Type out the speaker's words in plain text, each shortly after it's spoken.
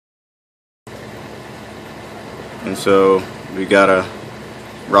And so we got a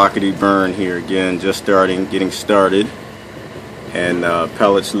rockety burn here again, just getting started, and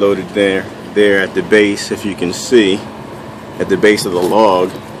pellets loaded there at the base, if you can see, at the base of the log.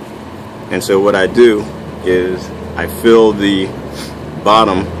 And so what I do is I fill the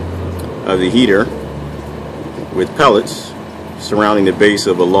bottom of the heater with pellets surrounding the base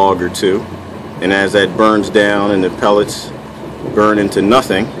of a log or two, and as that burns down and the pellets burn into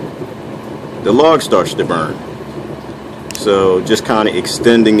nothing, the log starts to burn. So just kind of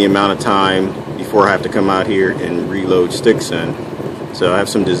extending the amount of time before I have to come out here and reload sticks in. So I have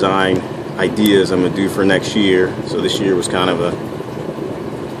some design ideas I'm going to do for next year. So this year was kind of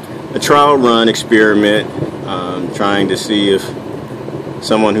a trial run experiment, trying to see if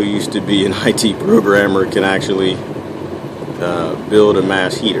someone who used to be an IT programmer can actually build a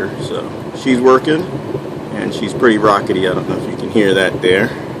mass heater. So she's working, and she's pretty rockety. I don't know if you can hear that there,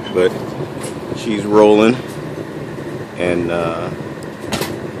 but she's rolling. And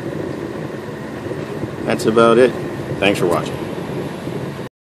that's about it. Thanks for watching.